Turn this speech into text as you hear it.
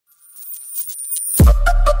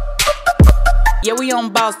Yeah, we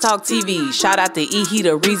on Boss Talk TV. Shout out to E. He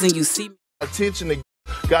the reason you see me. Attention,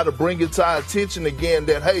 got to bring it to our attention again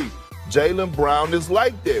that, hey, Jaylen Brown is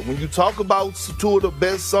like that. When you talk about two of the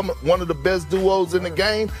best, one of the best duos in the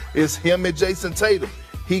game is him and Jason Tatum.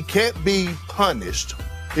 He can't be punished.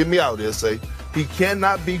 Hear me out, S.A. He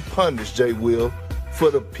cannot be punished, Jay Will, for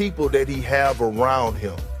the people that he have around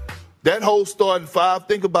him. That whole starting five,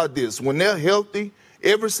 think about this. When they're healthy,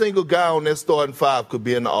 every single guy on that starting five could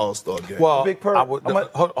be in the All-Star game. Well, Big Perk.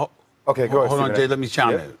 Okay, go ahead. Hold on, Jay. Let me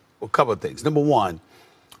chime in. A couple of things. Number one,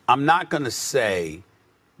 I'm not going to say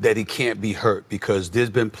that he can't be hurt because there's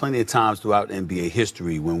been plenty of times throughout NBA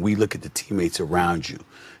history when we look at the teammates around you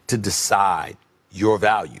to decide your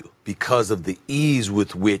value because of the ease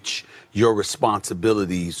with which your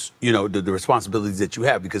responsibilities, the responsibilities that you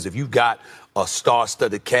have. Because if you've got a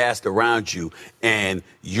star-studded cast around you and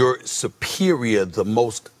you're superior the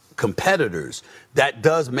most competitors, that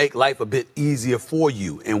does make life a bit easier for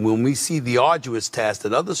you. And when we see the arduous task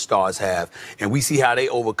that other stars have and we see how they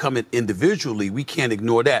overcome it individually, we can't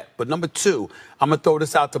ignore that. But number two, I'm going to throw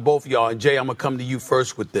this out to both of y'all. And Jay, I'm going to come to you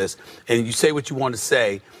first with this. And you say what you want to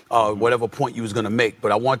say, whatever point you was going to make.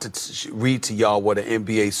 But I want to read to y'all what an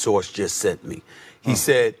NBA source just sent me. He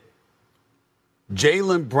said,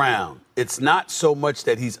 Jaylen Brown, it's not so much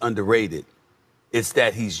that he's underrated. It's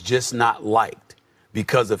that he's just not liked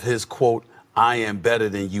because of his, quote, I am better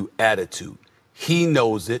than you attitude. He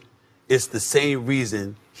knows it. It's the same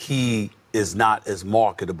reason he is not as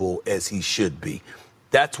marketable as he should be.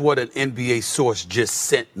 That's what an NBA source just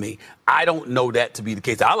sent me. I don't know that to be the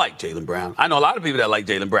case. I like Jaylen Brown. I know a lot of people that like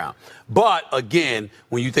Jaylen Brown. But, again,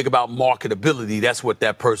 when you think about marketability, that's what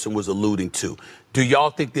that person was alluding to. Do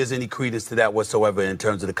y'all think there's any credence to that whatsoever in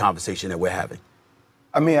terms of the conversation that we're having?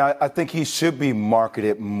 I mean, I think he should be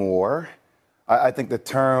marketed more. I think the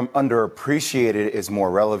term underappreciated is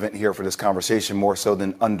more relevant here for this conversation, more so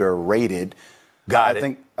than underrated. Got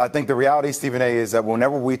it. I think the reality, Stephen A., is that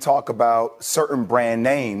whenever we talk about certain brand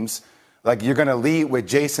names, like you're going to lead with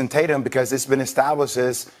Jason Tatum because it's been established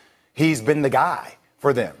as he's been the guy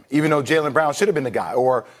for them, even though Jaylen Brown should have been the guy,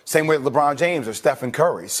 or same with LeBron James or Stephen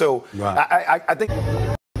Curry. So right. I think.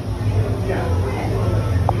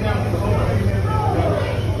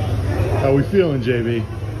 How we feeling, JB?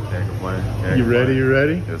 Can't complain. You ready? You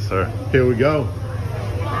ready? Yes, sir. Here we go.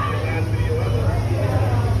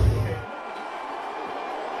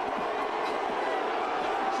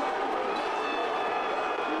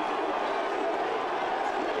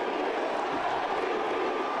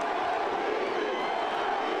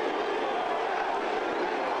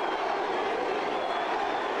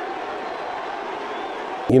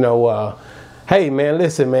 Hey, man,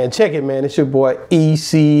 listen, man, check it, man. It's your boy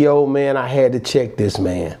ECO, man. I had to check this,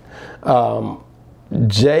 man.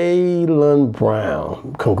 Jaylen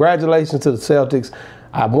Brown. Congratulations to the Celtics.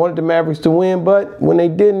 I wanted the Mavericks to win, but when they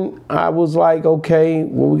didn't, I was like, okay,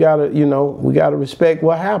 well, we gotta respect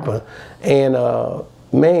what happened. And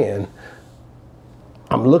man,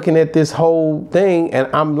 I'm looking at this whole thing, and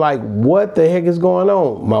I'm like, what the heck is going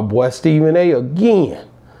on? My boy Stephen A. again.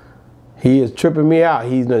 He is tripping me out.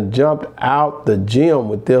 He's done jumped out the gym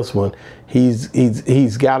with this one. He's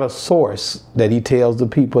got a source that he tells the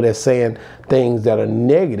people that's saying things that are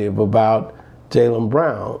negative about Jaylen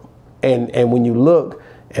Brown. And when you look,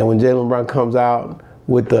 and when Jaylen Brown comes out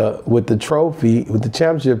with the trophy, with the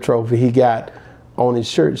championship trophy, he got on his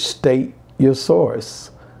shirt, state your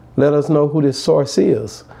source. Let us know who this source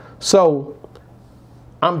is. So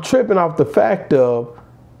I'm tripping off the fact of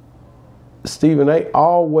Stephen A.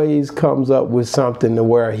 always comes up with something to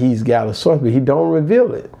where he's got a source, but he don't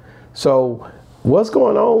reveal it. So what's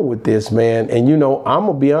going on with this, man? And I'm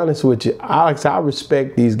gonna be honest with you, Alex, I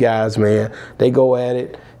respect these guys, man. They go at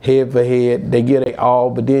it head for head. They get it all,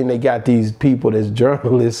 but then they got these people that's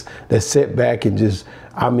journalists that sit back and just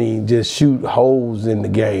shoot holes in the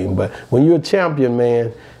game. But when you're a champion,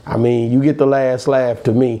 man, you get the last laugh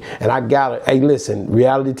to me. And hey, listen,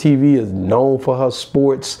 reality TV is known for her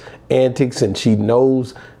sports antics, and she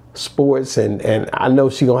knows sports, and I know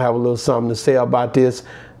she's gonna have a little something to say about this.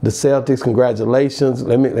 The Celtics, congratulations.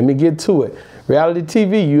 Let me get to it. Reality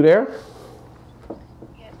TV, you there?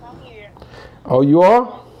 Yes, I'm here. Oh, you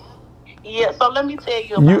are? Yeah, so let me tell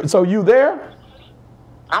you about So you there?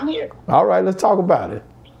 I'm here. All right, let's talk about it.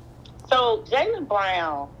 So Jaylen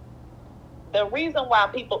Brown, the reason why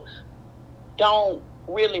people don't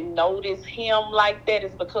really notice him like that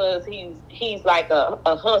is because he's like a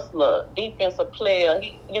hustler, defensive player.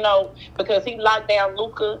 Because he locked down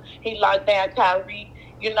Luka, he locked down Kyrie.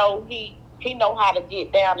 He know how to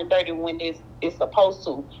get down and dirty when it's supposed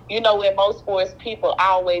to. You know, in most sports, people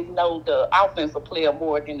always know the offensive player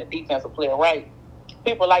more than the defensive player, right?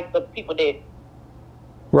 People like the people that.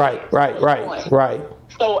 Right.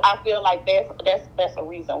 So I feel like that's a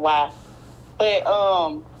reason why. But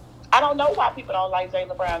I don't know why people don't like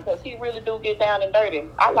Jaylen Brown, because he really do get down and dirty.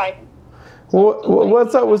 I like him.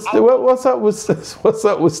 What's up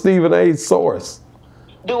with Stephen A's source?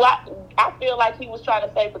 I feel like he was trying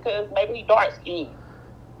to say because maybe he dark skinned,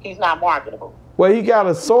 he's not marketable. Well, he got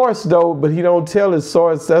a source though, but he don't tell his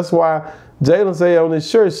source. That's why Jaylen say on his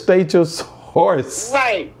shirt, state your source.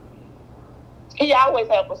 Right. He always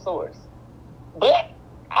have a source. But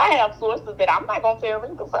I have sources that I'm not gonna tell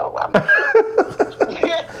them, so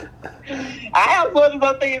I have sources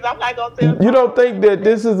on things I'm not gonna tell them. You don't think that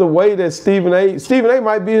this is the way that Stephen A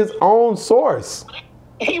might be his own source?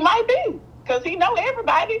 He might be, because he know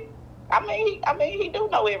everybody. I mean, he do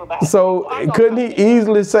know everybody. So couldn't he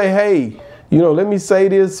easily say, hey, let me say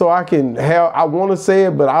this so I can I want to say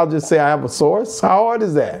it, but I'll just say I have a source? How hard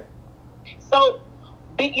is that? So,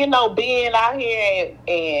 being out here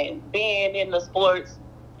and being in the sports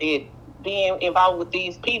and being involved with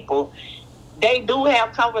these people, they do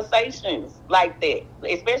have conversations like that.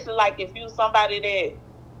 Especially like if you somebody that's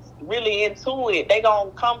really into it, they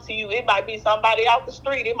gonna come to you. It might be somebody off the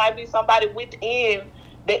street. It might be somebody within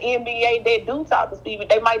the NBA that do talk to Stephen.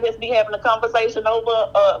 They might just be having a conversation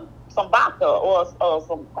over some vodka or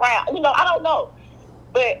some crown. I don't know.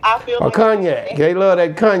 But I feel like cognac. They love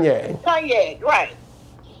that cognac. Cognac, right.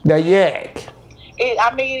 That yak.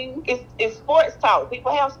 It's sports talk.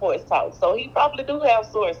 People have sports talk. So he probably do have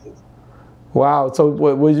sources. Wow. So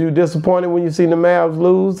was you disappointed when you seen the Mavs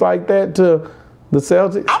lose like that to the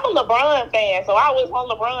Celtics? I'm a LeBron fan, so I always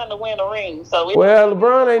want LeBron to win a ring. So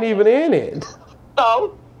LeBron ain't even in it.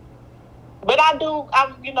 So, but I'm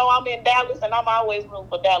in Dallas, and I'm always rooting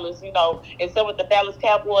for Dallas, except with the Dallas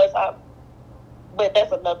Cowboys. But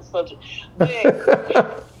that's another subject.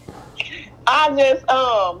 But I just,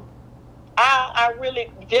 I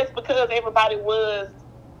really, just because everybody was,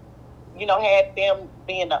 had them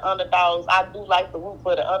being the underdogs, I do like to root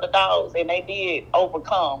for the underdogs, and they did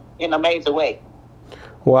overcome in a major way.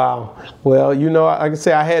 Wow. Well, like I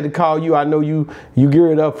said, I had to call you. I know you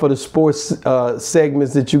geared up for the sports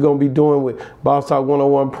segments that you're going to be doing with Boss Talk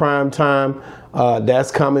 101 Prime Time.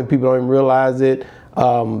 That's coming. People don't even realize it.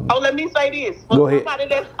 Let me say this. Go ahead. Somebody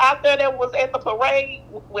that's out there that was at the parade,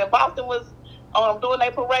 when Boston was doing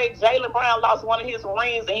their parade, Jaylen Brown lost one of his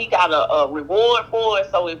rings, and he got a reward for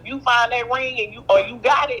it. So if you find that ring and you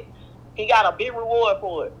got it, he got a big reward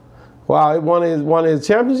for it. Wow, one of his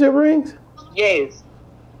championship rings? Yes.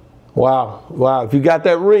 Wow. If you got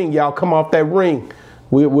that ring, y'all come off that ring.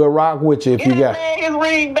 We'll rock with you if you got. Get that man his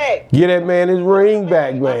ring back. Get that man his ring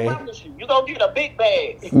back, man. I promise you, you're going to get a big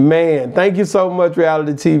bag. Man, thank you so much,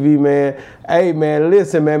 Reality TV, man. Hey, man,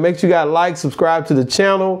 listen, man, make sure you guys subscribe to the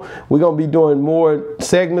channel. We're going to be doing more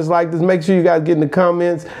segments like this. Make sure you guys get in the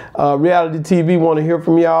comments. Reality TV want to hear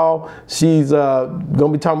from y'all. She's going to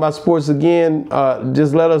be talking about sports again.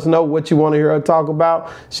 Just let us know what you want to hear her talk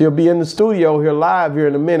about. She'll be in the studio here live here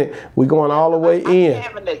in a minute. We're going all the way in. I be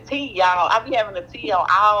having the tea, y'all. I be having the tea on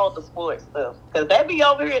all the sports stuff, because they be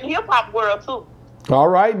over here in the hip-hop world, too. All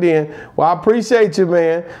right, then. Well, I appreciate you,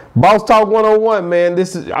 man. Boss Talk 101, man.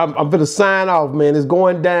 I'm going to sign off, man. It's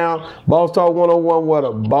going down. Boss Talk 101, where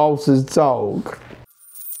the bosses talk.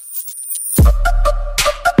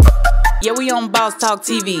 Yeah, we on Boss Talk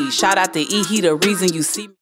TV. Shout out to E. He, the reason you see me.